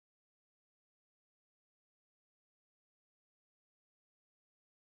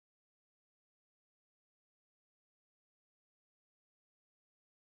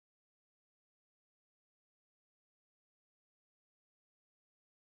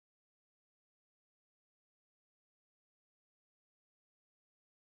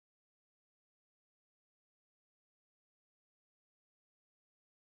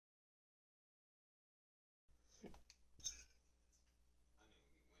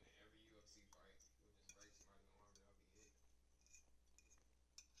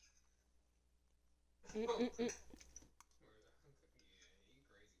Mm-mm-mm.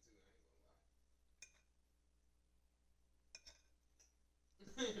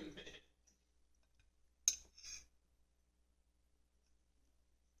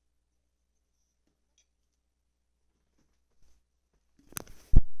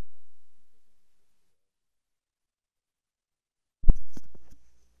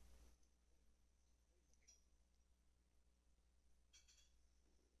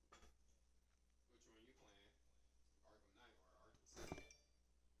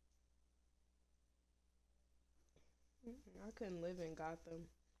 I couldn't live in Gotham.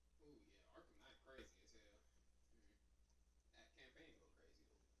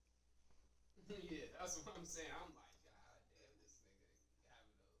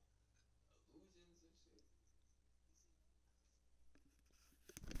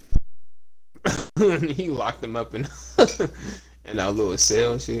 He locked them up in in that little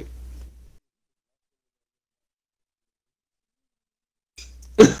cell and shit.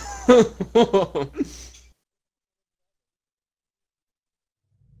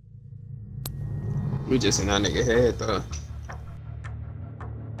 We just in that nigga head though.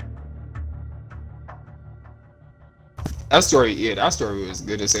 That story, yeah, that story was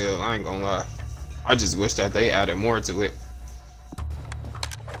good as hell. I ain't gonna lie. I just wish that they added more to it.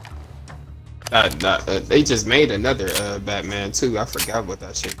 They just made another Batman too. I forgot what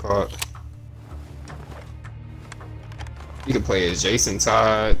that shit called. You can play as Jason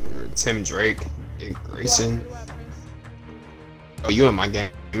Todd or Tim Drake, Dick Grayson. Do I press? Oh, you in my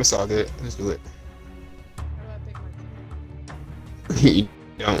game? It's all good. Let's do it. How do I pick my You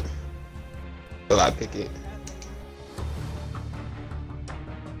don't. Will I pick it?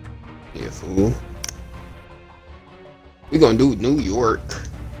 Yeah, fool. We gonna do New York.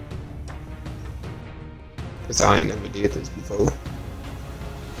 Cause I ain't never did this before.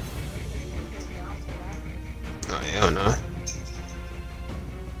 Oh hell no.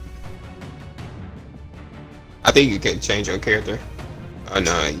 I think you can change your character. Oh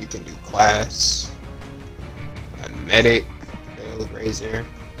no, you can do class, a medic, Hellraiser.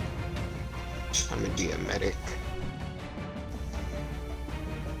 I'm gonna be a medic.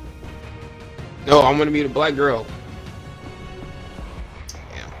 No, I'm gonna be the black girl.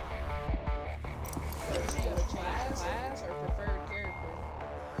 Damn. You gotta change class or preferred character.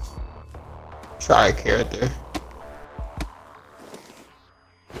 Try a character.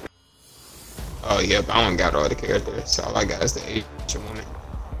 Oh yep, I don't got all the characters. All I got is the Asian woman.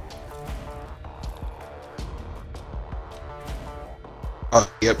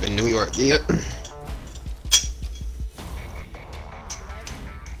 Oh yep, in New York. Yep.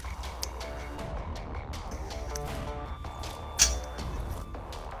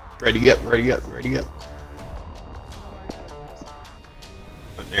 Ready up, ready up, ready up.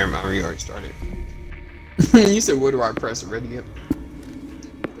 Oh, never mind, we already started. You said, what do I press? Ready up.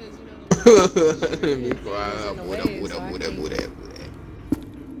 Because Be quiet. What up, what up, what up, what up, what up?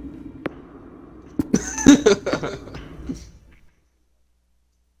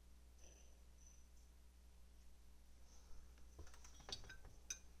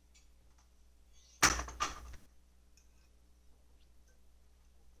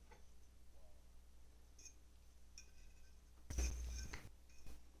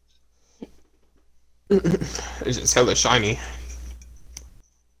 It's just hella shiny.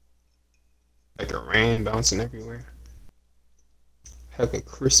 Like a rain bouncing everywhere. Hella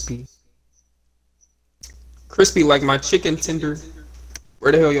crispy. Crispy like my chicken tender.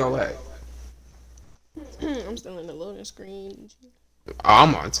 Where the hell y'all at? I'm still in the loading screen. Oh,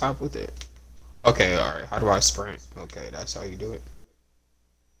 I'm on top with it. Okay, alright. How do I sprint? Okay, that's how you do it.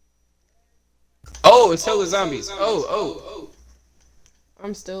 Oh, it's hella zombies. Oh, oh.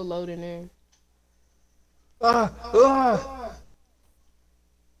 I'm still loading in. Ah, ah.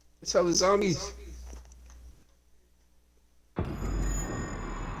 It's hella zombies.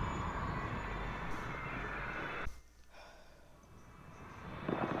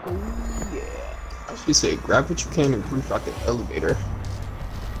 Oh yeah. She said, grab what you can and proof out the elevator.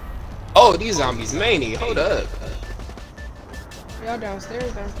 Oh, these zombies many. Hold up. Y'all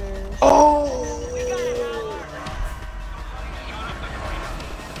downstairs, downstairs. Oh.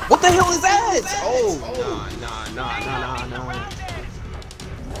 What the hell is that? Oh, nah.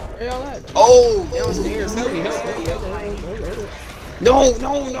 Where y'all at? Oh, downstairs. Help me, help me, help me. No.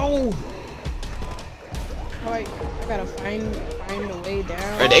 Oh, wait, I gotta find a way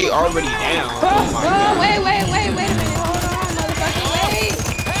down. Are they already down? Oh my Oh, god. wait a minute. Hold on, motherfucker, wait.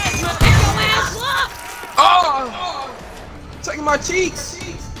 Pick your ass up. Oh! Taking my cheeks.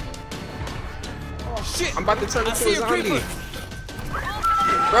 Oh shit! I'm about to turn into a zombie.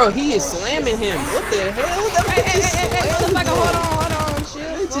 Bro, he is slamming him. What the hell? Hey, motherfucker, hold on,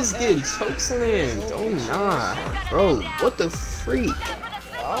 shit. They just get choke slammed. Oh nah. Bro, what the freak?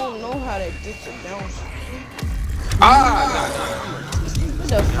 I don't know how that gets it down. Ah, What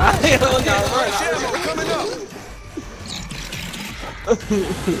the fuck? hell no.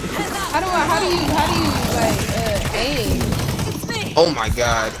 How do you like aim? Oh my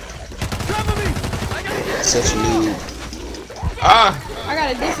god. Such a noob. Ah! I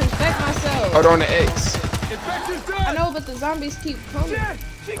gotta disinfect myself. Hold on to X. I know, but the zombies keep coming.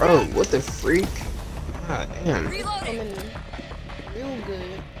 Bro, what the freak? God damn. Coming real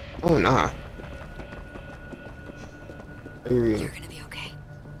good. Oh nah. You're gonna be okay.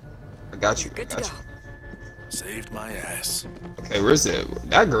 I got you. Good to go. Saved my ass. Okay, where's it?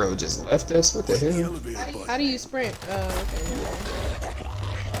 That girl just left us. What the hell? How do you sprint? Okay.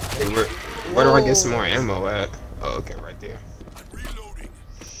 Hey, where do I get some more ammo at? Oh, okay, right there.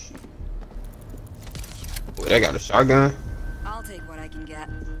 Wait, I got a shotgun. I'll take what I can get.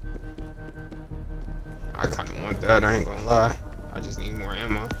 I kind of want that. I ain't gonna lie. I just need more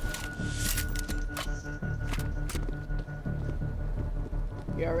ammo.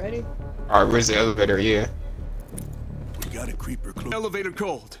 Y'all ready? All right, where's the elevator? Yeah. We got a creeper close. Elevator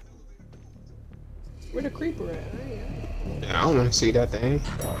cold. Where the creeper at? Yeah, I don't want to see that thing.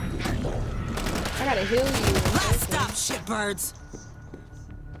 I gotta heal you. Last stop, shitbirds.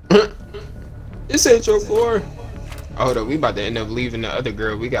 This ain't your floor. Oh, hold up, we about to end up leaving the other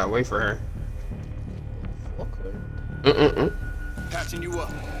girl. We gotta wait for her. Fuck her. Patching you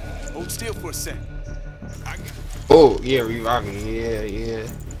up. Hold still for a sec. Oh, yeah, reviving. Yeah.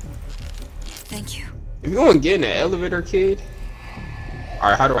 Thank you. If you want to get in the elevator, kid.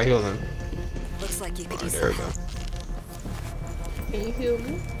 Alright, how do I heal him? Looks like you could use There we some go. help. Can you heal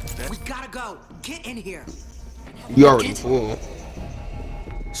me? We gotta go. Get in here. You already full.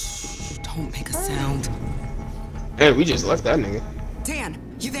 Don't make a sound. Hey, we just left that nigga. Dan,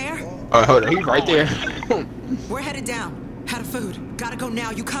 you there? Oh, hold on, he's right there. We're headed down. Out of food. Gotta go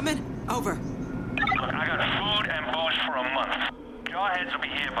now. You coming? Over. Look, I got food and booze for a month. Jarheads will be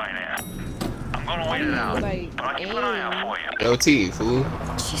here by now. I'm gonna wait it out, Like, but I'll keep an eye out for you. LT, fool.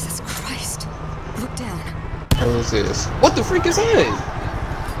 Jesus Christ. Look down. What is this? What the freak is that?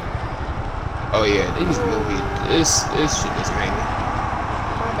 Oh yeah, these movies. This shit is hanging.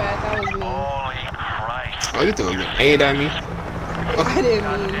 My bad, that was me. Holy Christ. Oh, you throwing an aid at me? I didn't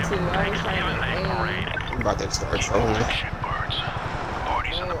mean to. I was trying Thanksgiving to Day aim. parade. I'm about to start trolling. Shitbirds.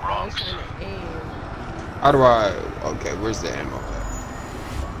 Parties in the I was Bronx. trying to aim. How do I? Okay, where's the ammo?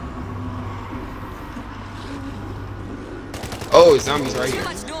 Oh, zombies right Too here.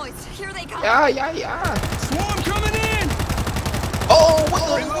 much noise. Here they come. Yeah. Swarm coming in. Oh, what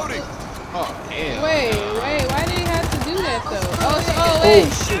the? Reloading. Oh, damn. Wait, why did he have to do that though? Oh, Oh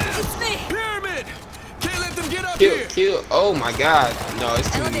wait. shit. It's me. Pyramid. Can't let them get up here. Kill. Oh my god. No, it's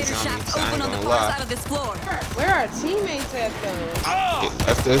too many Elevator zombies. shaft I open ain't on the gonna far lie. side of this floor. Where are teammates at though? Oh. It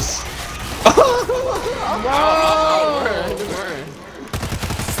left us.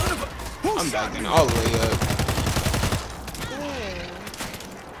 I'm backing all the way up. Dang.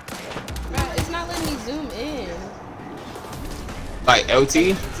 Man, it's not letting me zoom in. Like LT?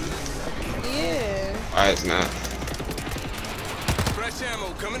 Yeah. Alright, it's not. Fresh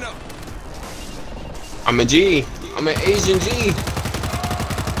ammo coming up. I'm a G. I'm an Asian G.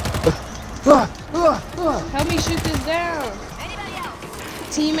 Help me shoot this down. Anybody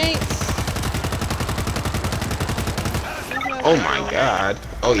else? Teammates. Oh my god.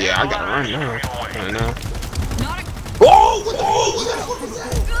 Oh yeah, I gotta run now. I know. Not a Oh!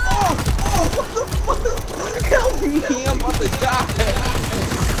 Help me! I'm about to die.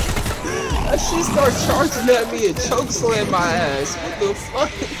 That shit start charging at me and choke slam my ass. What the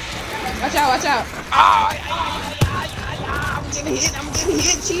fuck? Watch out. I'm getting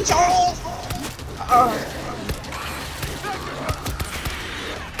hit, Chicho!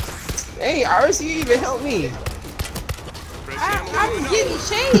 Hey, Iris, you even help me. I'm getting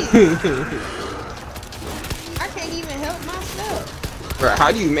chased. I can't even help myself. Bro,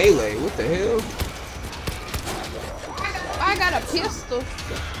 how do you melee? What the hell? I got a pistol.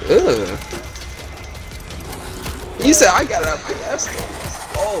 Ugh. You said I got a pistol.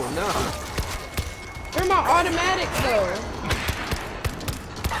 Oh, no. Where my automatic though?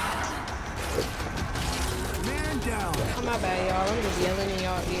 Man down. Oh, my bad, y'all. I'm just yelling in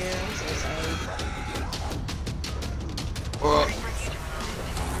y'all ear. I'm so sorry. Well,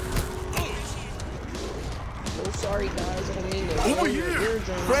 So sorry, guys. I don't mean to. Over here.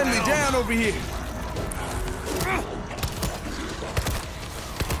 Friendly down over here.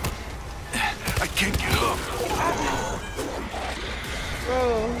 I can't get up.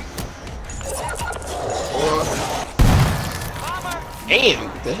 Bro. Damn,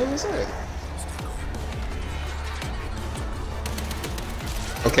 what the hell is that?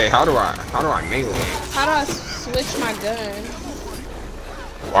 Okay, how do I melee? How do I switch my gun?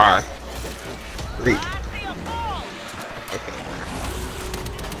 Why? Read. Okay.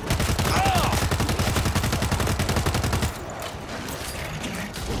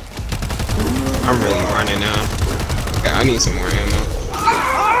 I'm really running now. Yeah, I need some more ammo.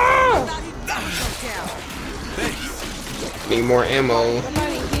 Need more ammo.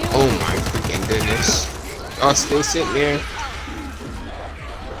 Oh my freaking goodness. Y'all still sitting there?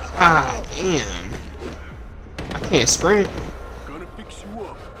 Ah, damn. I can't sprint. Gonna fix you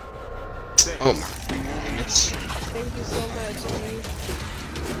up. Oh my goodness. Thank you so much, Irie.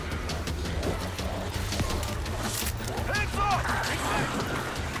 Hands up!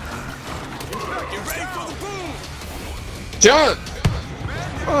 Get ready for the boom! Jump!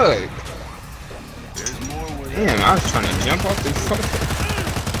 Fuck. There's more where Damn, I was trying to jump off the fucking.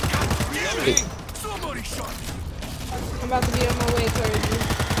 somebody shot. I'm about to be on my way towards you.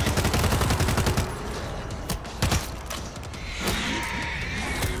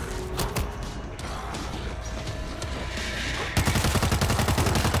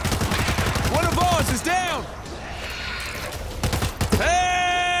 One of ours is down!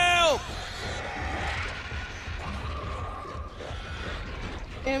 Help!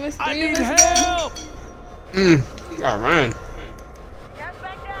 Damn, it's I three need of us. help! Gotta run.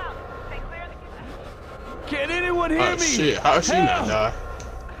 Can anyone hear Oh me? shit, how'd she not Help! die?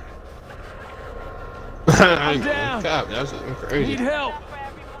 I ain't gonna down. cap, that's Need crazy. help!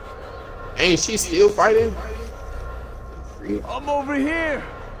 Ain't she still fighting? Free. I'm over here!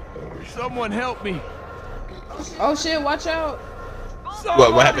 Someone help me! Oh shit, watch out.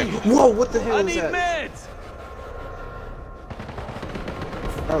 What happened? Whoa, what the hell I is need that? meds!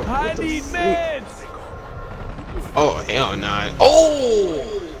 Oh, I what the need freak? meds! Oh, hell nah. Oh!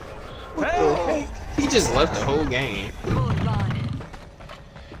 What the Help! heck? He just left the whole game.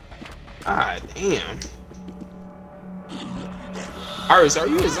 God damn. Iris, are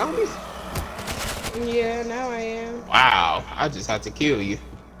you a zombie? Yeah, now I am. Wow, I just had to kill you.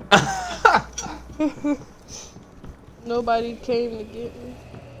 Nobody came to get me.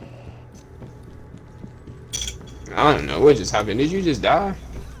 I don't know what just happened. Did you just die?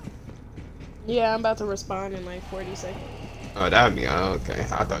 Yeah, I'm about to respawn in like 40 seconds. Oh, that'd be okay.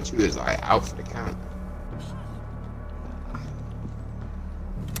 I thought you was like out for the count.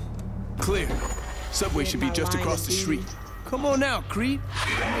 Clear. Subway should be just across the street. Come on out, creep.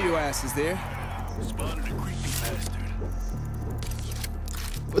 I know your ass is there. Spotted a creepy bastard.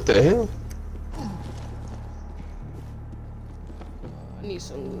 What the hell? I need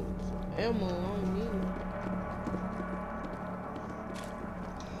some ammo on me.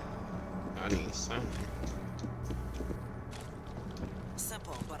 I need something.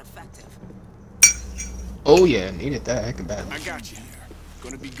 Simple but effective. Oh yeah, needed that heck of bad. I got you.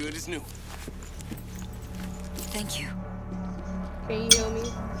 Gonna be good as new. Thank you. Can you heal me?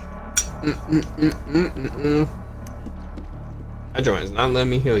 That joint is not letting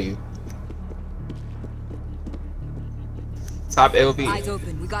me heal you. Top LB. Eyes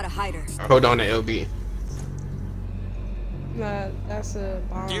open. We got a hider. Hold on to LB. Nah, that's a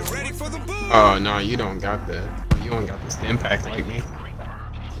bomb. Get ready for the boom! Oh no, you don't got the stim pack like me.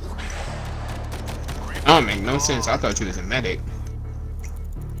 That don't make no sense. I thought you was a medic.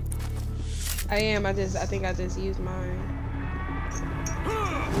 I am. I think I just used mine.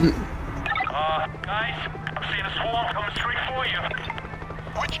 Guys, I'm seeing a swarm coming straight for you.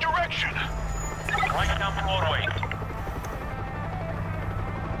 Which direction? Right down Broadway.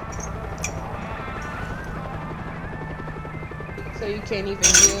 So you can't even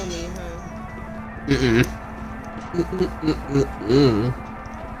heal me, huh?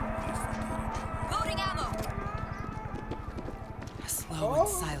 Loading ammo. Slow and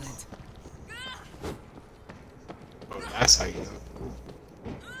silent. Oh, that's how you know.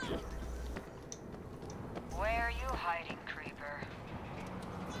 Where are you hiding, creeper?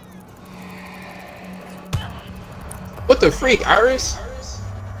 What the freak, Iris?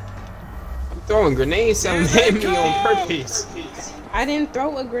 You throwing grenades at me on purpose. I didn't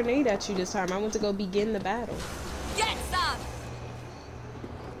throw a grenade at you this time. I went to go begin the battle. Get some.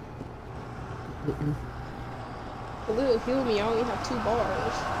 A little heal me. I only have 2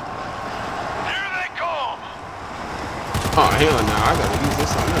 bars. Here they come! Oh hell no, I gotta use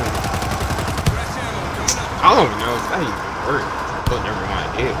this on them. I don't even know if that even worked. Oh, never mind,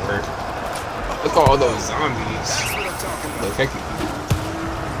 it worked. Look at all those zombies. Look, heck.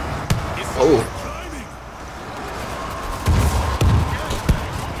 Oh.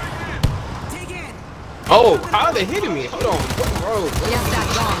 Oh, how are they hitting me? Hold on. What road? Yes,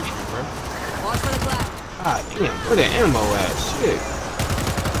 that's gone. Watch for the cloud. God damn, where the ammo at? Shit.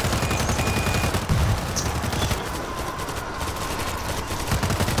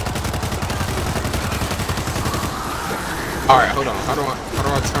 Alright, hold on. How do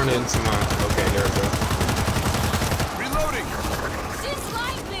I turn it into my... Okay, there we go. Reloading.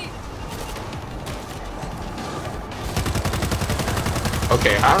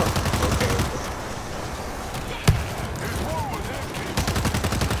 Okay, how? Okay.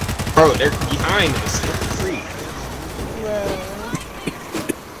 Bro, they're behind us. They're free.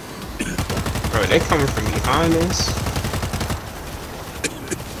 Bro, they coming from behind us.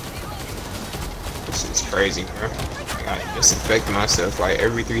 This is crazy, bro. I gotta disinfect myself like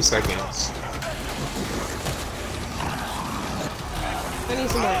every 3 seconds. I need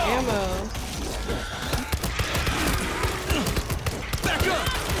some more ammo.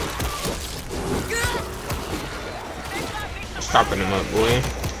 Chopping them up, boy.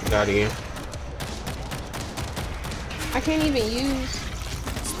 Get out of here. I can't even use.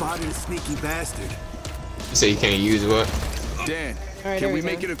 Spotted a sneaky bastard. You say you can't use what? Dan, Alright, can there we we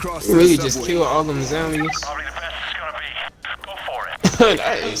make go. it across You to really the just subway? kill all them zombies? Probably the best it's gonna be. Go for it.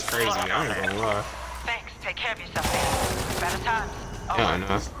 That is crazy. I ain't gonna lie. Thanks. Take care of yourself. Better times. Yeah, I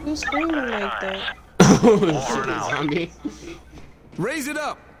know. Who's screaming like that? Shit, zombie. Raise it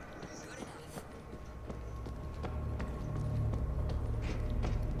up.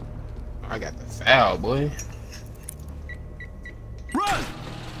 I got the foul, boy. Run.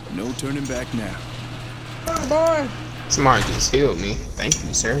 No turning back now. Come on, Somebody just healed me. Thank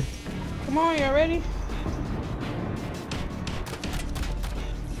you, sir. come on, y'all ready?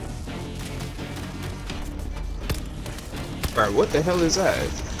 Bro, what the hell is that?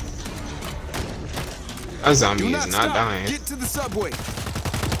 That zombie Do is not not stop. dying. Get to the subway.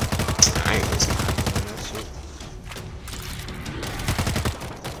 I ain't listening to that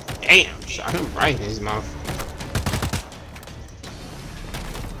shit. Damn, shot him right in his mouth.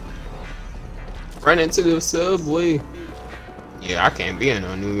 Run into the subway. Yeah, I can't be in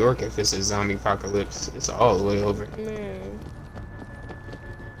New York if it's a zombie apocalypse. It's all the way over. Man.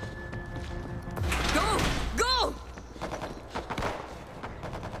 Go! Go!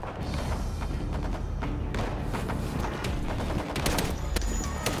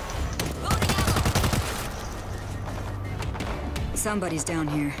 Somebody's down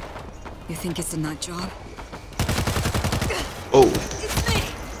here. You think it's a nut job? Oh, It's me!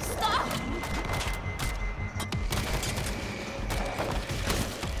 Stop!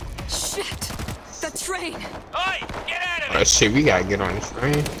 Shit! The train! Hey, get out of oh shit, we gotta get on the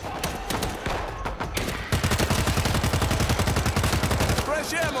train.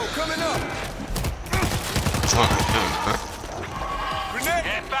 Fresh ammo coming up. Grenade.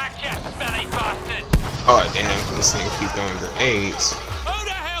 Get back, you smelly bastards! Oh damn, this thing keep throwing grenades. Who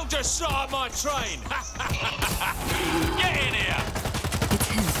the hell just shot at my train? Get in here! It's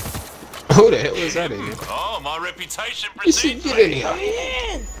him. Who the hell is that in here? Oh, my reputation You should precedes get in me.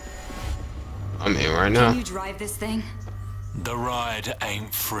 here. I'm in right now. Can you drive this thing? The ride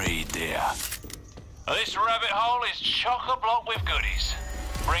ain't free, dear. This rabbit hole is chock-a-block with goodies.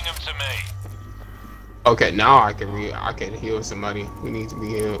 Bring them to me. Okay, now I can heal somebody who needs to be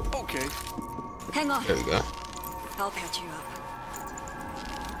healed. Okay. Hang on. There we go. I'll patch you up.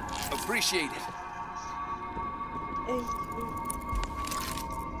 Appreciate it.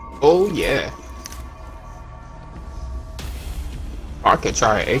 Oh yeah. I could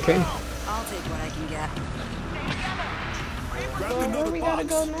try an AK. I'll take what I can get. Grab Well, another where we gotta box.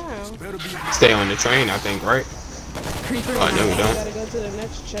 go now? Better be. Stay on the train, I think, right? Creeper. Oh no, we We don't. gotta go to the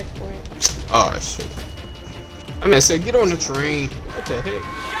next checkpoint. Oh shit. I mean, I said get on the train. What the heck?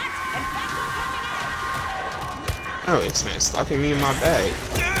 Oh, this man's slapping me in my bag.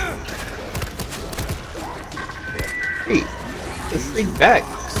 Hey, it's freak back.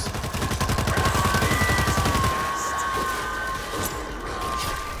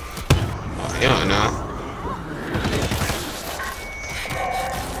 Oh, hell no.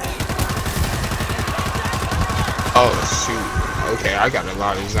 Oh shoot. Okay, I got a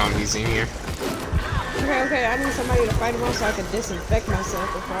lot of zombies in here. Okay, I need somebody to fight him off so I can disinfect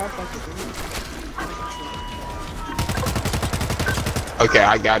myself before I fucking do. Okay,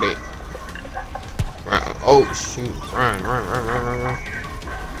 I got it. Run. Oh shoot. Run.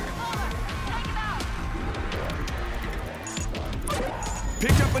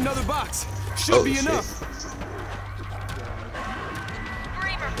 Pick up another box. Should Oh be shit. enough.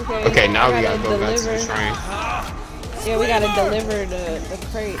 Okay, now I we gotta go back to the deliver- train. Yeah, we gotta deliver the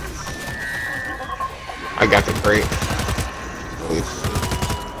crates. I got the crate. Holy shit.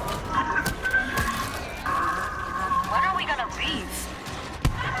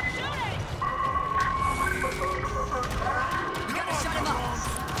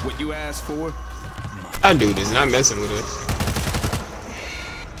 What you asked for? That dude is not messing with us.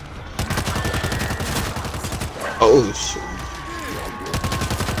 Oh shit.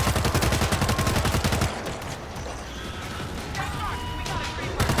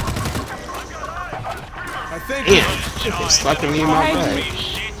 I think. Damn, it's slapping me in my back.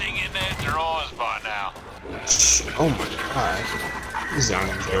 Shitting in their drawers by now. Oh my god. These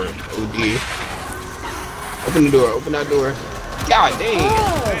zombies are OD. Open the door, open that door. God dang,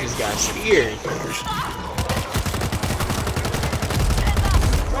 I just got scared.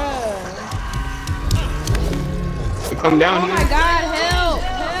 Come down here. Oh my god, help!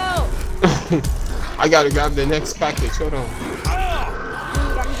 Help! I gotta grab the next package, hold on. Dude,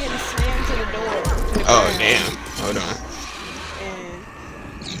 I'm getting slammed to the door. To the Oh ground. damn, hold on.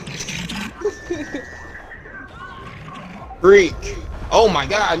 Freak. Oh my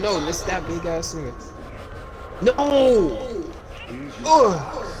god, no, let's that big ass nigga. No!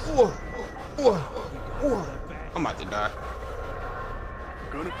 I'm about to die.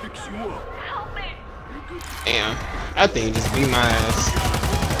 Gonna fix you up. Damn, that thing just beat my ass.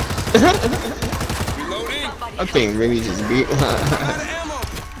 Reloading. That thing really just beat Out of ammo.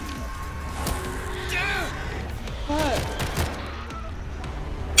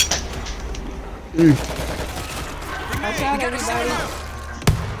 Watch out, everybody.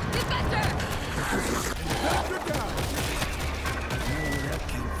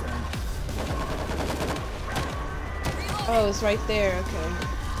 Oh, it's right there. Okay.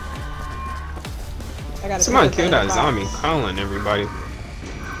 I gotta. Somebody pick up killed that box. zombie calling everybody.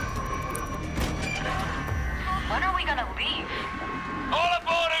 When are we gonna leave? All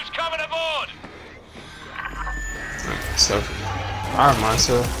aboard who's coming aboard! So, alright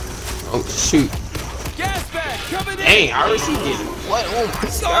myself. Oh shoot. Gas bag coming in. Dang, I already did it. What? Oh my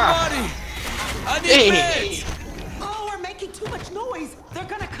god. Somebody. I need Dang. meds. Oh, we're making too much noise. They're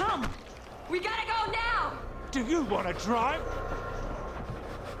gonna come. We gotta go now! Do you want to drive?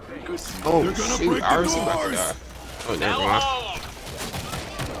 Oh They're gonna shoot, break I the already about to doors. die. Oh, never Now mind. hold!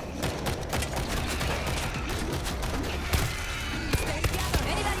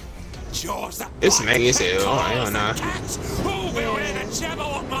 Jaws up. This man is hell. Oh, hell nah. Who will in a jabber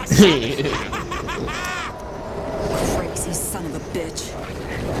on my Crazy son of a bitch.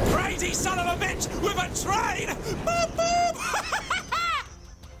 crazy son of a bitch with a train? Boop, boop.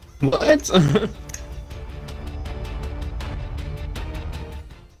 What?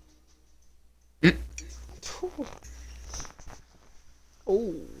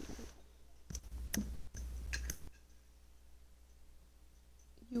 Oh.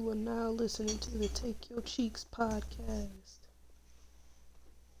 You are now listening to the Take Your Cheeks podcast.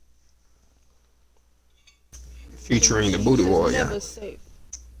 Featuring the Booty Warrior. Never safe.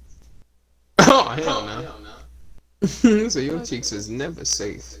 Oh, hell no. So your cheeks is never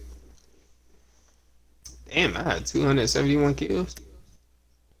safe. Damn, I had 271 kills.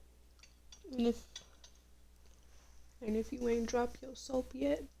 And if you ain't dropped your soap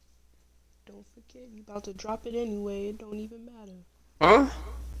yet, don't forget you about to drop it anyway. It don't even matter. Huh?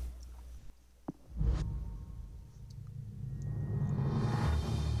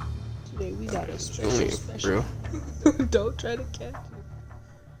 Today we got a Julian, special. bro. Don't try to catch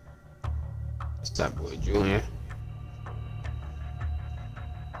it. It's that boy Julian.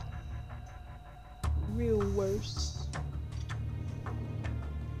 Real worse.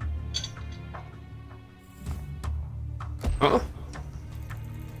 Huh?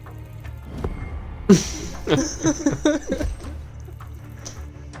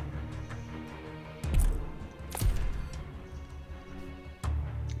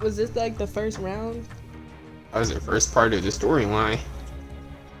 Was this like the first round? That was the first part of the storyline.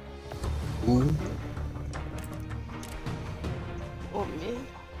 Ooh. Oh man.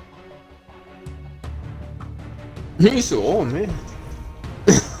 You so old, man.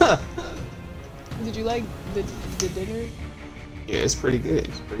 Did you like the dinner? Yeah, it's pretty good.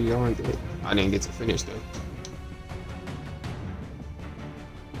 It's pretty darn good. I didn't get to finish though.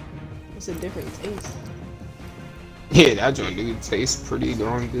 It's a different taste. Yeah, that joint dude tastes pretty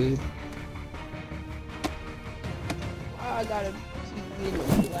darn good. Why I gotta keep being a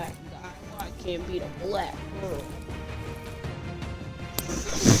black guy? Why I can't be the black girl?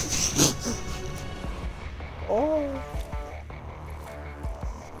 Oh.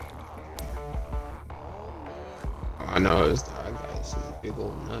 I know it's I got some big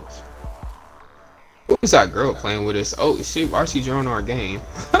old nuts. Who was that girl playing with us? Oh shit, why she joined our game?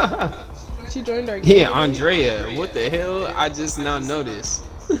 She joined our game. Yeah, Andrea. What the hell? I just now noticed.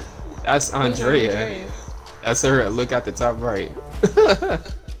 That's Andrea. That's her. Look at the top right.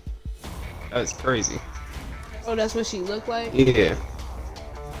 That's crazy. Oh, that's what she looked like? Yeah.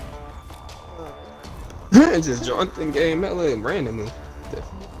 Just jumped in game hella randomly.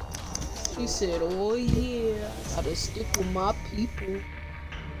 She said, "Oh yeah, I gotta stick with my people."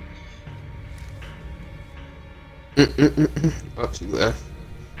 Oh, she left.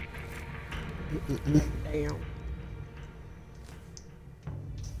 Damn.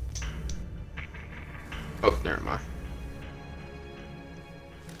 Oh, never mind.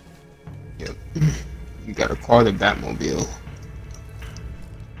 Yep. You gotta call the Batmobile.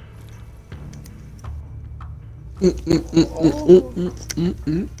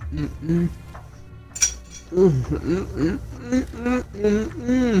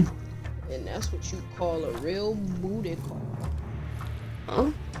 And that's what you call a real booty call.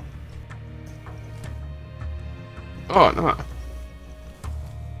 Huh? Oh, no.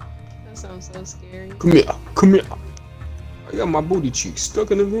 That sounds so scary. Come here, come here. I got my booty cheeks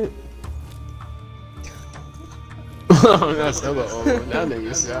stuck in the vent. That's hella old. That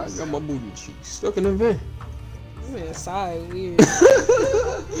nigga said, I got my booty cheeks stuck in the vent. I'm inside weird.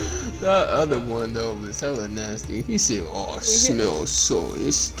 That other one though was hella nasty. He said, "Oh, it smells so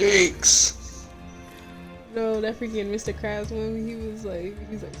it stinks." No, that freaking Mr. Krabs one. He's like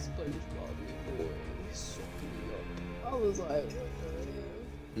SpongeBob, boy, suck me up. I was like, what the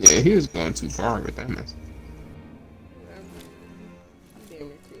hell? Yeah, he was going too far with that mess. He damn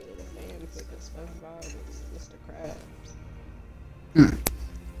near created a fan fucking SpongeBob with Mr. Krabs.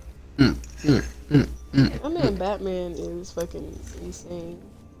 I mean, Batman is fucking insane.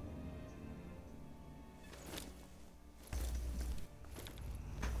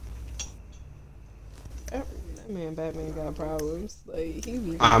 That man, Batman got problems. Like he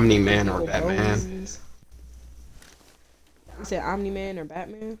be Omni-Man or Batman? bones. You said Omni-Man or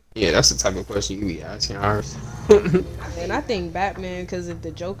Batman? Yeah, that's the type of question you be asking ours. And I think Batman, because if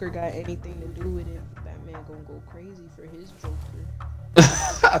the Joker got anything to do with it, Batman gonna go crazy for his Joker.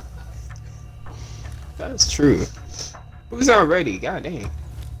 That's true. Who's not ready? God dang.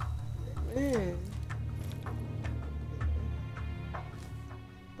 Man.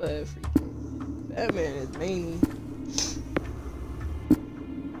 But freaking Batman is mean.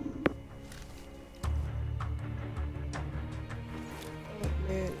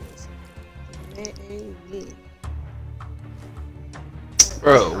 Batman is mean.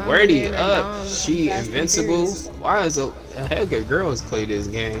 Bro, wordy Omni-Man up. and She Fast and invincible. Furious. Why is a heck of girls play this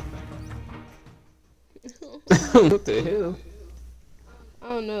game? What the hell? I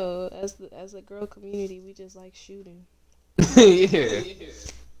don't know. As a girl community, we just like shooting. Yeah.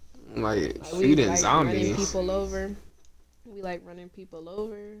 Like We shooting like running zombies. people over. We like running people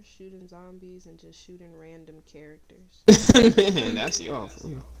over, shooting zombies, and just shooting random characters. Man, that's y'all.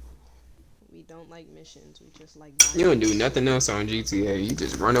 We don't like missions. We just like. You don't do nothing else on GTA. You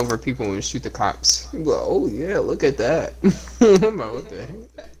just run over people and shoot the cops. You be like, oh yeah, look at that. I'm like, what the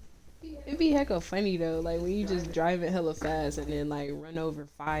heck? It'd be hecka funny though, like when you just drive it hella fast and then like run over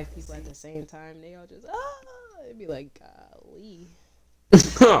 5 people at the same time. They all just It'd be like, golly,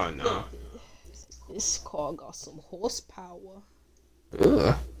 Oh no. this car got some horsepower.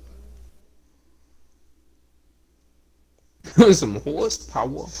 Ugh. Some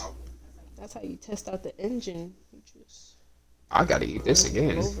horsepower. That's how you test out the engine. You just I gotta eat this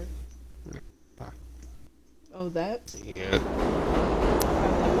again. over. Oh, that? Yeah.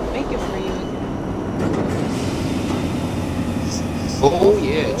 I'll make it for you again. Oh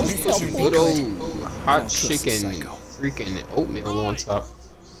yeah, just put so some good old hot chicken freaking oatmeal on top.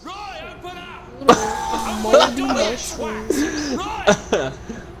 Moldy mushrooms.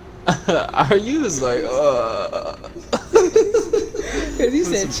 Are you just like Because you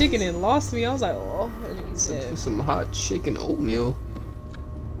said chicken and lost me. I was like, oh. And then you said, some hot chicken oatmeal.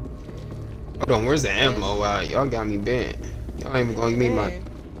 Hold on, where's the ammo at? Y'all got me bent. Y'all ain't even gonna give me my. man.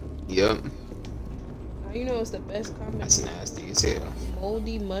 Yep. Now you know it's the best That's combination. nasty as hell.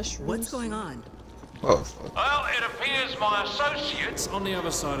 Moldy mushrooms. What's going on? Oh, fuck. Well, it appears my associates On the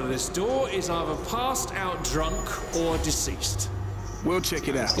other side of this door is either passed out drunk or deceased. We'll check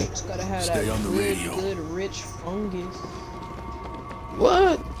it out. Just gotta have Stay that on the good, radio. good, rich fungus.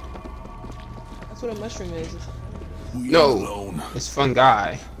 What? That's what a mushroom is. We ain't No, alone. it's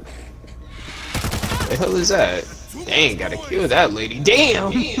fungi. The hell is that? Dang, gotta kill that lady.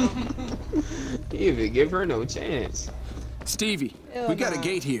 Damn! You even give her no chance. Stevie, Hell we got a nah.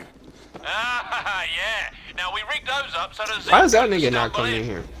 gate here. Ah, yeah. Now we rigged those up so the Why is that Zeds nigga not stumble coming in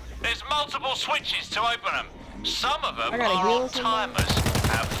here? There's multiple switches to open them. Some of them I gotta are heal on somebody? timers.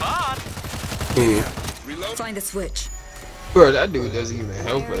 Have fun. Ooh. Find a switch. Bro, that dude doesn't even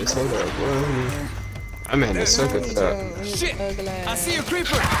help us. Hold up, bro. I'm at the sucker cup. Shit! I see a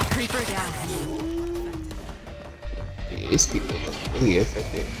creeper! Creeper down. Yeah, These people look really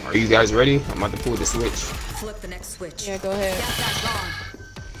affected. Are you guys ready? I'm about to pull the switch. Flip the next switch. Yeah, go ahead. Gas that's gone.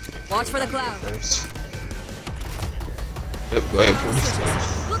 Watch for the cloud. First. Yep, go ahead, pull the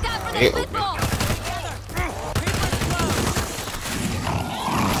switch. Look out for the Hey, split open. ball.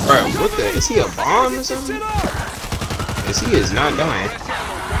 Alright, what the? Is he a bomb or something? Yes, he is not dying.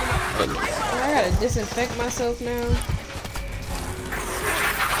 Oh, no. I gotta disinfect myself now.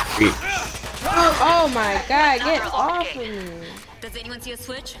 Oh my god, get off of me. Does anyone see a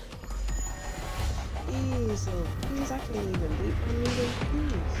switch? Please, oh, please, I can't even beat my needle.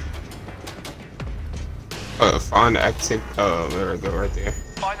 Please. Find the active. Oh, there we go, right there.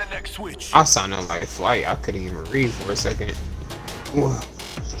 Find the next switch. I sounded like flight. I couldn't even read for a second. Ooh.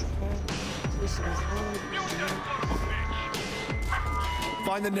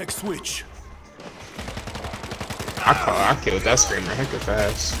 Find the next switch. I killed that screamer hecka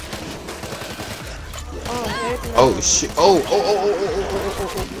fast. Oh, heck no. Oh shit! Oh!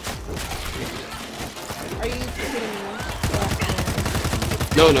 Are you kidding me?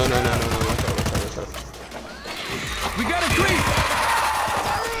 No! Watch out. We got a creep!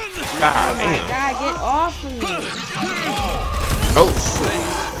 God Oh my damn! god, get off of me. Oh shit!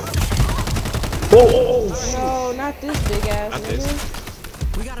 Oh shit! No, not this big ass Not nigga.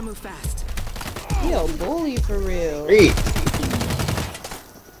 this. We gotta move fast. He a bully for real. Great.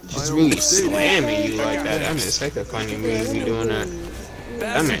 Just really slamming you like that. That man's like a funny move. You doing that?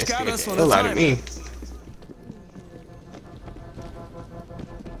 That man scared the hell out of me.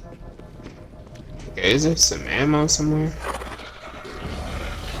 Okay, is there some ammo somewhere?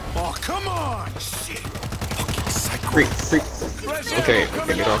 Oh, come on! Shit! Freak. Okay,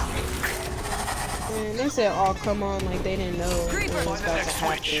 get off. Man, they said, "Oh, come on," like they didn't know what was about to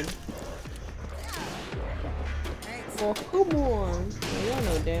happen. Oh, come on. Man, y'all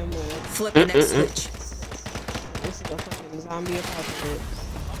know damn well. Flip the next switch. This is a fucking zombie apocalypse.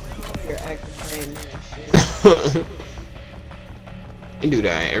 You're acting brand new and shit. They do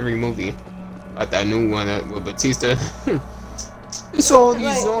that in every movie. Like that new one with Batista. It's all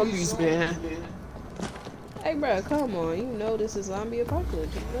these zombies, man. Hey, bro, come on. You know this is zombie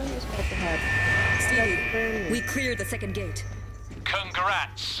apocalypse. You know what's about to happen. Stevie, we cleared the second gate.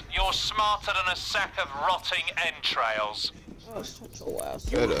 Congrats! You're smarter than a sack of rotting entrails. Oh, such a wild.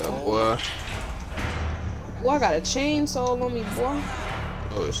 Shut up, boy. Boy, I got a chainsaw on me, boy.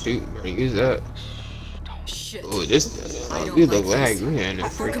 Oh shoot, better use that. Shit. Oh, this you look like man.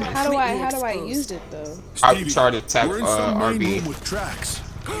 Freaking. How do I use it though? I tried to tap We're in some main RB. room with tracks.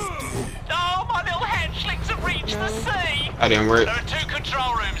 Oh, my little hatchlings have reached the sea. That didn't work. There are 2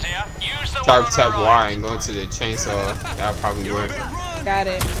 control rooms here. Use the Try one to on tap the Y right. and go to the chainsaw. That'll probably work. Got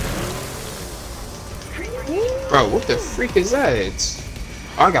it. Bro, what the freak is that?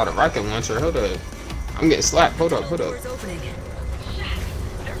 Oh, I got a rocket launcher. Hold up. I'm getting slapped. Hold up. Door's opening.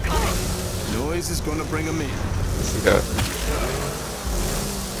 Noise is gonna bring him in. Let's go.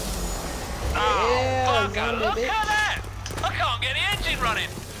 Yeah, Bugger, zombie look bitch. at that! I can't get the engine running.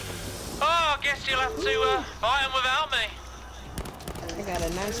 Oh, I guess you'll have to fight them without me. I got a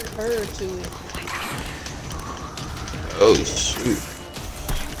nice purr to it. Oh shoot.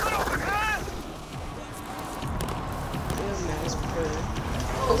 Real nice purr.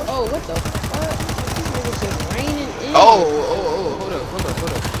 Oh, what the fuck? These niggas just raining in. Oh, hold up.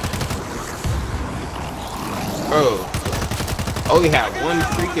 Bro. Oh, he had one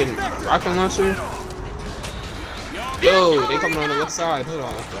freaking rocket launcher? Yo, they coming on the left side. Hold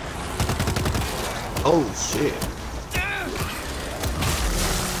on. Oh, shit.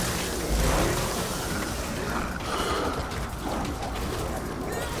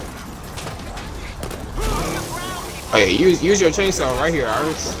 Oh, yeah, use your chainsaw right here,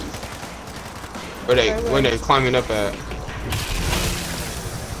 Iris. Where they climbing up at.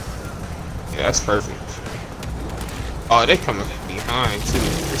 Yeah, that's perfect. Oh, they coming from behind too.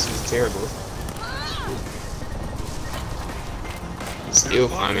 This is terrible. Still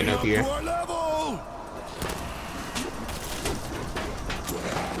climbing up here.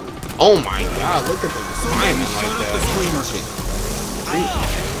 Oh my god, look at them climbing like that.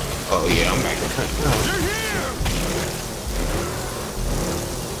 Oh yeah, I'm back at that.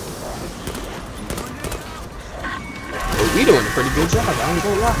 We doing a pretty good job, I ain't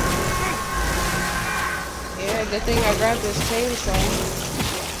gonna lie. Yeah, good thing I grabbed this chainsaw.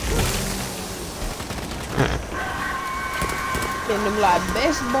 Getting them like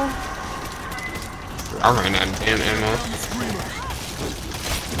baseball. I ran out of damn ammo.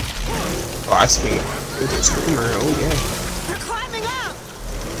 Oh, I see. There's a screamer. Oh yeah. We're climbing up.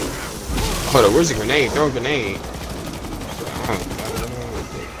 Hold on, where's the grenade? Throw a grenade. Oh,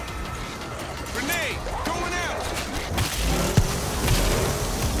 Grenade! Going out!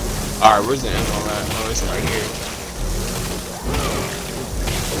 Alright, where's the ammo at? Oh, it's right here. Shit.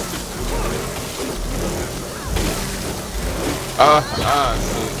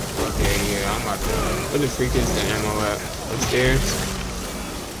 Okay, yeah, I'm about to. Where the freak is the ammo at? Upstairs?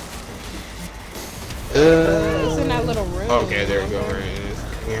 It's in that little room. Okay, there we go. Right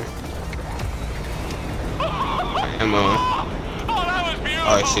here. Ammo.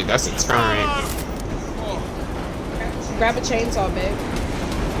 Oh shit, that's a turret. Grab a chainsaw, babe.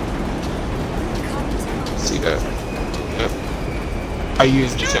 See that? Yep. I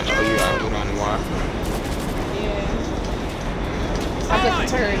use the chainsaw. Oh, you gotta hold on to why. I put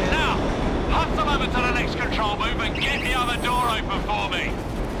the turret in. Now, hustle over to the next control booth and get the other door open for me.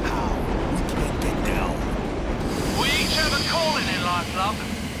 We each have a calling in life, love.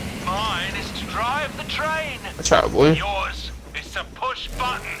 Mine is to drive the train. Watch out, boy. Yours is to push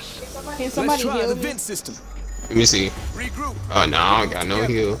buttons. Can Let's somebody try heal the me? vent system. Let me see. Regroup. Oh no, I don't got no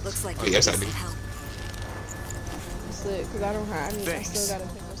heal. Looks like Oh yes, I do. That's it, because I don't have. I Thanks. still gotta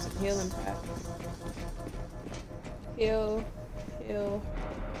pick up some healing packs. Heal.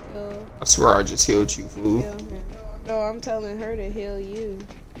 I swear I just healed you, fool. Heal. No, I'm telling her to heal you.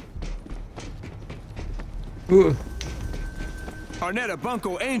 Ooh. Arnetta,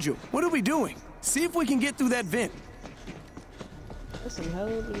 Bunko, Angel, what are we doing? See if we can get through that vent. That's some hell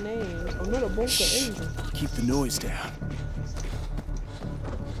of a names. Another bunker angel. Keep the noise down.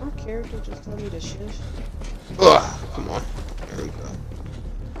 Our character just told me to shush. Ugh, come on. There we go.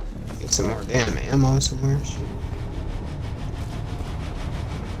 Get some more damn ammo somewhere. Shit.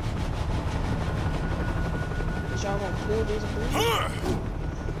 Y'all gonna fill this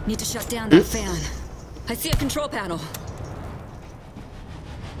booth? Need to shut down that fan. I see a control panel.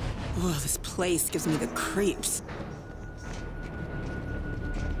 Oh, this place gives me the creeps.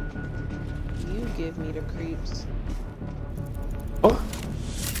 You give me the creeps. Oh.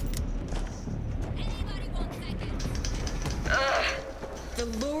 The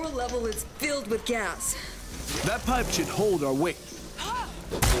lower level is filled with gas. That pipe should hold our weight.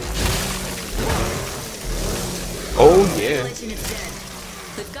 Oh yeah. Ventilation is dead.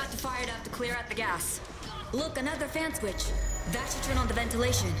 We've got to fire it up to clear out the gas. Look, another fan switch. That should turn on the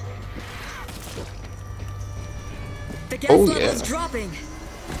ventilation. The gas Oh, level yeah. is dropping.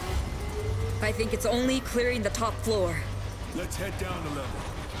 I think it's only clearing the top floor. Let's head down a level.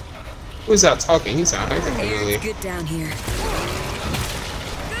 Who's that talking? He sounds like Air familiar. is good down here.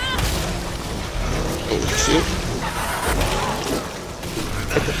 Oh shit.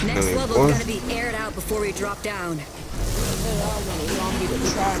 Next Familiar level's boy. gotta be aired out before we drop down. Y'all want me to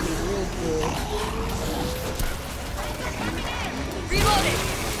try me real good. Reloading!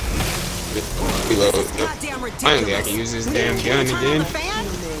 Reload. Goddamn I don't think I ridiculous. can use this damn gun again.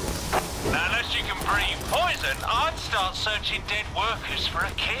 Now, unless you can breathe poison, I'd start searching dead workers for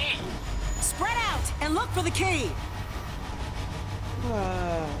a key. Spread out and look for the key.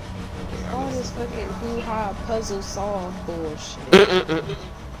 All this fucking hoo-ha puzzle solve bullshit.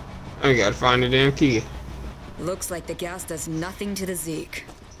 I gotta find the damn key. Looks like the gas does nothing to the Zeke.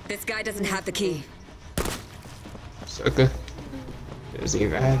 This guy doesn't have the key. Sucker. Doesn't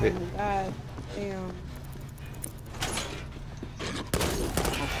even have it. God damn.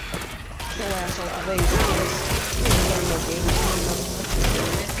 Your ass on the base.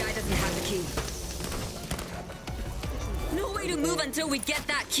 This guy doesn't have the key. No way to move until we get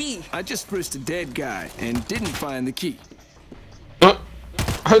that key. I just frisked a dead guy and didn't find the key.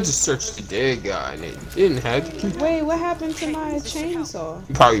 I just searched the dead guy and it didn't have the key. Wait, what happened to my chainsaw?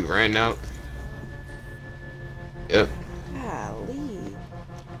 He probably ran out. Yep. Golly.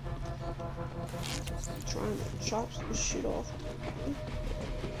 Trying to chop some shit off.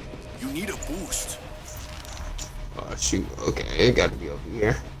 You need a boost. Oh shoot. Okay, it gotta be over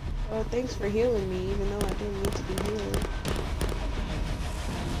here. Well, thanks for healing me, even though I didn't need to be healed.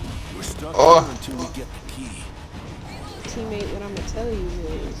 We're stuck Oh. here until we get the key. Teammate, what I'm gonna tell you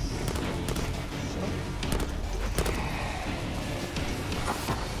is...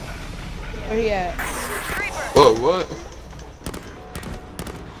 Where he at? Whoa, what?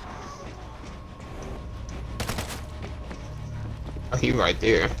 Oh, he right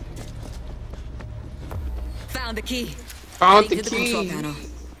there. Found the key. Found the Heading to the control key. panel.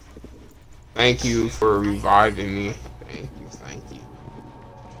 Thank you for reviving me. Thank you, thank you.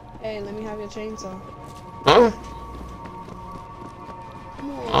 Hey, let me have your chainsaw. Huh?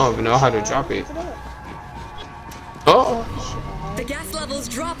 Come on, I don't even know how to child. drop it. Pick up. Oh! The gas level's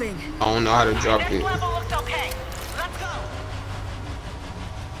dropping. I don't know how to drop it. Level looks okay. Let's go.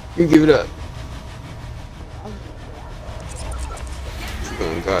 You give it up.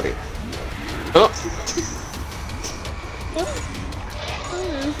 Got it. Oh!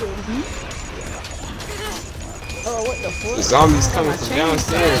 Oh, what the fuck? The zombies coming from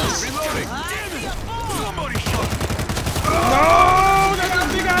downstairs. No, that's a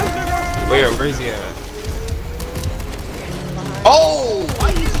big ass. Where's he at? Oh! Why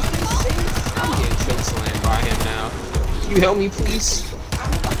you I'm getting chokeslammed by him now. Can you help me, please?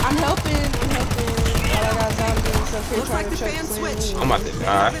 I'm helping. All I got zombies and stuff here Looks trying like to the fan choke switch. I'm about to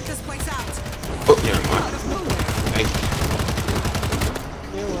die. Get this place out. Oh, never mind. Thank you.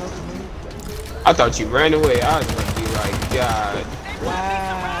 You're welcome. I thought you ran away. I was going to be like, God.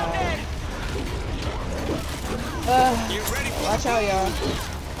 Wow. Watch out, y'all.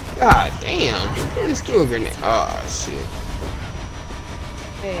 God damn. This kill grenade. Oh, shit.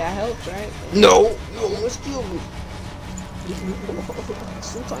 Hey, I helped, right? No. You almost killed me.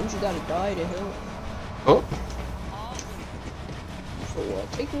 Sometimes you gotta die to help. Oh. For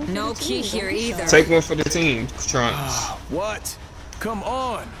what? Take one for No the key team, here don't be either. shy. Take one for the team, Trunks. What? Come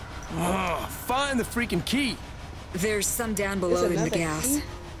on. Find the freaking key. There's some down below There's in the another gas. key?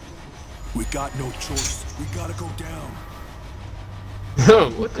 We got no choice. We gotta go down.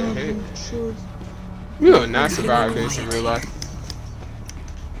 What the heck? You will not survive this in real life.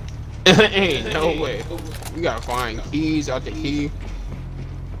 Ain't no way. We gotta find keys out the key.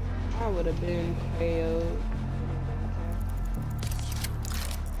 I would have been KO'd.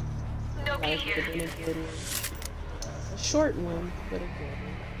 Life would have been a good one. A short one, but a good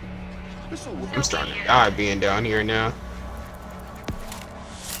one. I'm starting to die being down here now.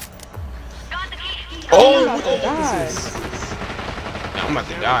 I'm about to die. I'm about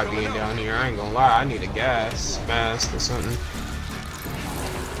to die being down here. I ain't gonna lie. I need a gas mask or something.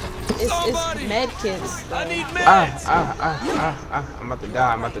 It's med kits. I need meds. I'm about to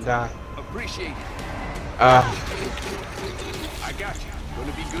die. I'm about to die. Appreciate it. Uh, I got you.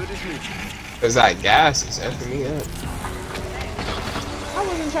 Gonna be good as new. cause that gas is effing me up. I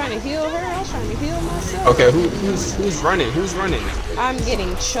wasn't trying to heal her. I was trying to heal myself. Okay, who's running? Who's running? I'm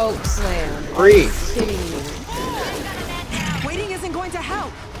getting choke slammed. Free. Kidding me. Waiting isn't going to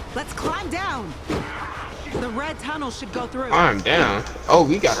help. Let's climb down. The red tunnel should go through. I'm down. Oh,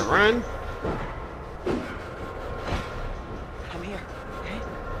 we gotta run. Come here. Okay?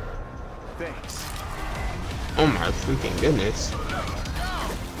 Thanks. Oh my freaking goodness.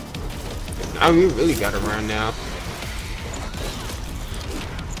 Now we really gotta run now.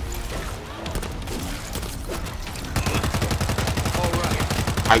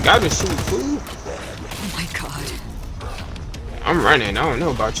 I gotta shoot food. Oh my god. I'm running. I don't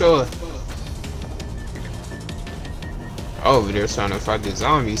know about y'all. Over there trying to fight the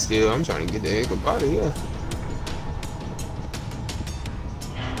zombies still. I'm trying to get the heck up out of here.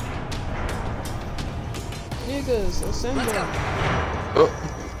 Niggas, assemble. Oh.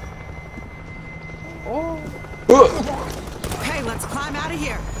 Oh. Okay, let's climb out of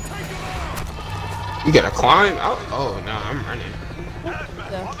here. You gotta climb out? Oh, no, I'm running. The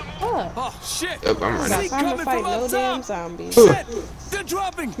fuck? Oh shit! Yep, I'm Got running. time to fight no up damn top. zombies. Shit! They're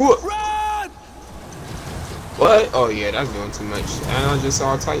dropping! What? Run! What? Oh, yeah, that's doing too much. And I just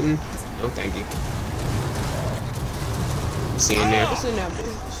saw Titan. No, thank you. See in there. What's in that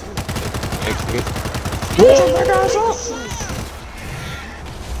bitch? Thank you.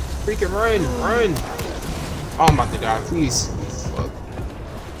 Freaking run! Oh, I'm about to die, please. Fuck.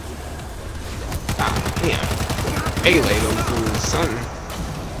 Ah, damn. Hey, lay them fools, something.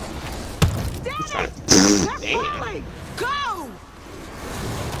 I'm trying to. Damn. Go!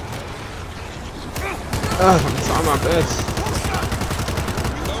 I'm trying my best.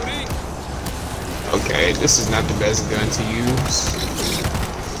 Okay, this is not the best gun to use.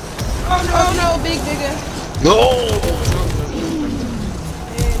 Oh no, big nigga. No!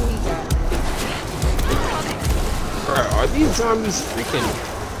 And he got it. Bro, are these zombies freaking...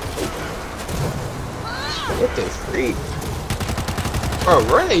 What the freak? Bro,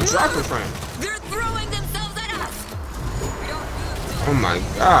 where are they dropping from? They're throwing themselves at us. Oh my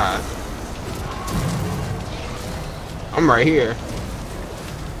god. I'm right here.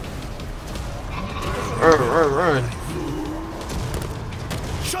 Run.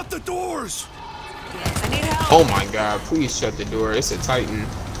 Shut the doors! I need help. Oh my god, please shut the door. It's a Titan.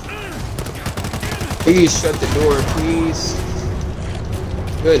 Please shut the door, please.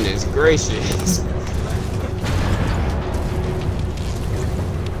 Goodness gracious.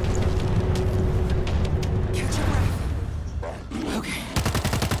 Catch your breath. Okay.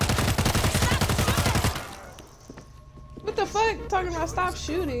 What the fuck? Talking about stop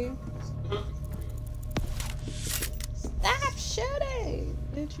shooting. Stop shooting!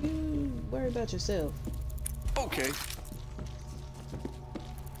 Did you worry about yourself? Okay.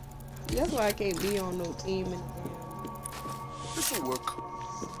 That's why I can't be on no team. This'll work.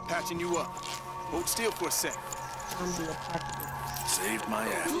 Patching you up. Hold still for a sec. Zombie apocalypse. Saved my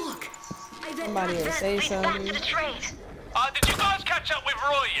ass. Look! I bet Somebody will say something. Did you guys catch up with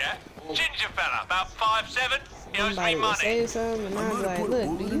Roy yet? Ginger fella, about 5'7". He owes me Somebody will money. say something, and I was like,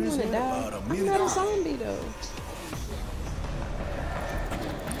 look, do you want to die? I'm not a zombie, though.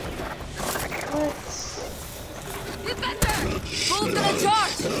 What? You better! Bull's gonna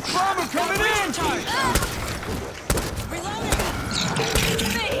charge! Bomber coming in! Reloading!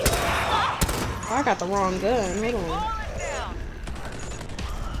 Me! Oh, I got the wrong gun. Hold on.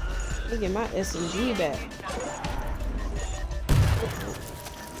 Let me get my SMG back.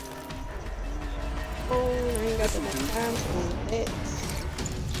 Oh, I ain't got the time for that.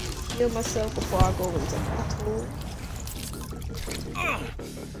 Heal myself before I go into battle.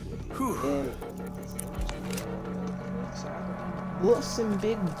 Bus and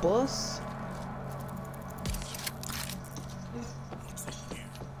big bus.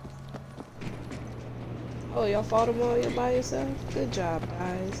 Oh, y'all fought them all by yourself? Good job,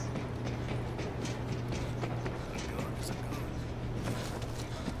 guys.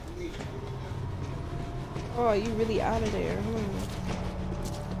 Oh, you really out of there, huh?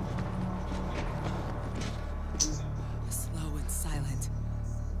 Slow and silent.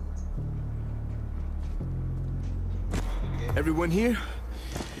 Everyone here?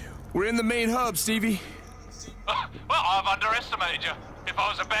 We're in the main hub, Stevie. Well, I've underestimated you. If I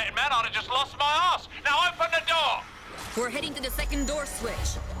was a betting man, I'd have just lost my ass. Now open the door. We're heading to the second door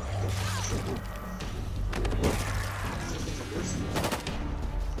switch.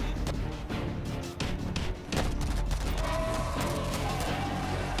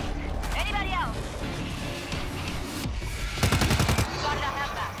 Anybody else? Got it, I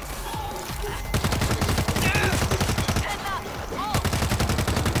have that. Heads up! Hold!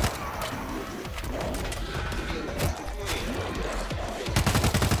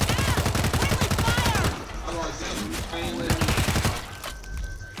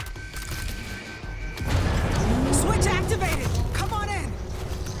 Switch activated! Come on in!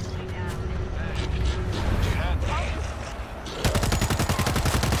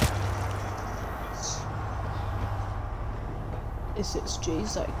 This is Jay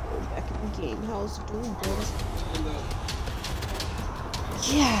Zyko back in the game. How's it doing, boys?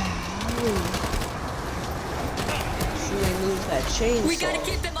 Yeah. Should I lose that chainsaw? We gotta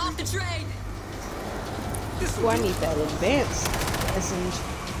get them off the train! Oh, I need that advanced SMG.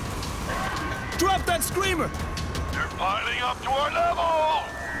 Drop that screamer! They're piling up to our level!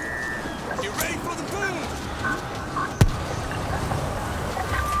 You ready for the boom?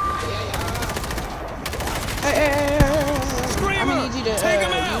 Hey. I'm gonna need you to Take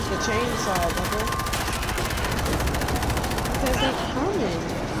 'em out! use the chainsaw, brother. Because they're coming.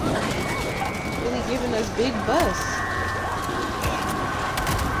 Really giving us big bus.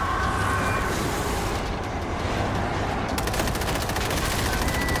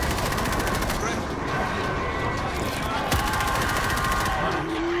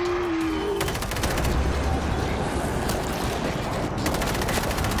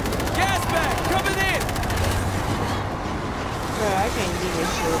 Gas bag coming in! Bro, I can't do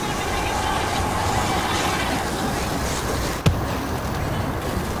this shit.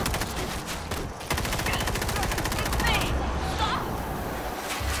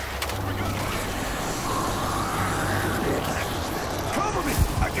 Cover me!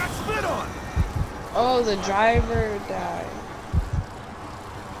 I got spit on! Oh, the driver died.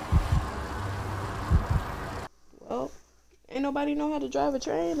 Well, ain't nobody know how to drive a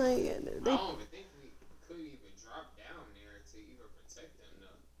train. Like, I don't even think we could even drop down there to even protect them,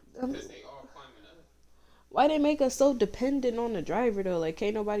 though. Because they all climbing up. why they make us so dependent on the driver though? Like,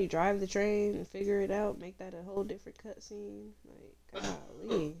 can't nobody drive the train and figure it out? Make that a whole different cutscene. Like,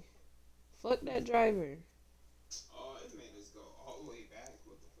 golly, fuck that driver. Oh, it made us go all the way back.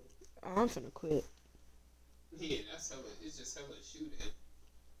 What the fuck? Oh, I'm finna quit. Yeah, that's hella. It's just hella shooting.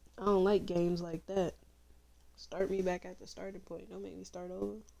 I don't like games like that. Start me back at the starting point. Don't make me start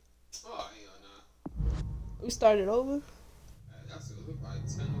over. Oh, hell nah. We started over? That's what it look like.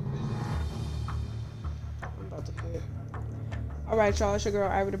 10 vision. I'm about to quit. Alright, y'all. It's your girl,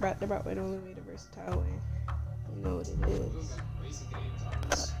 Irie Da Brat. Da Brat way, the only way, the versatile way. You know what it is. Racing games are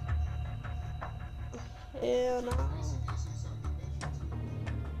Hell no. racing games.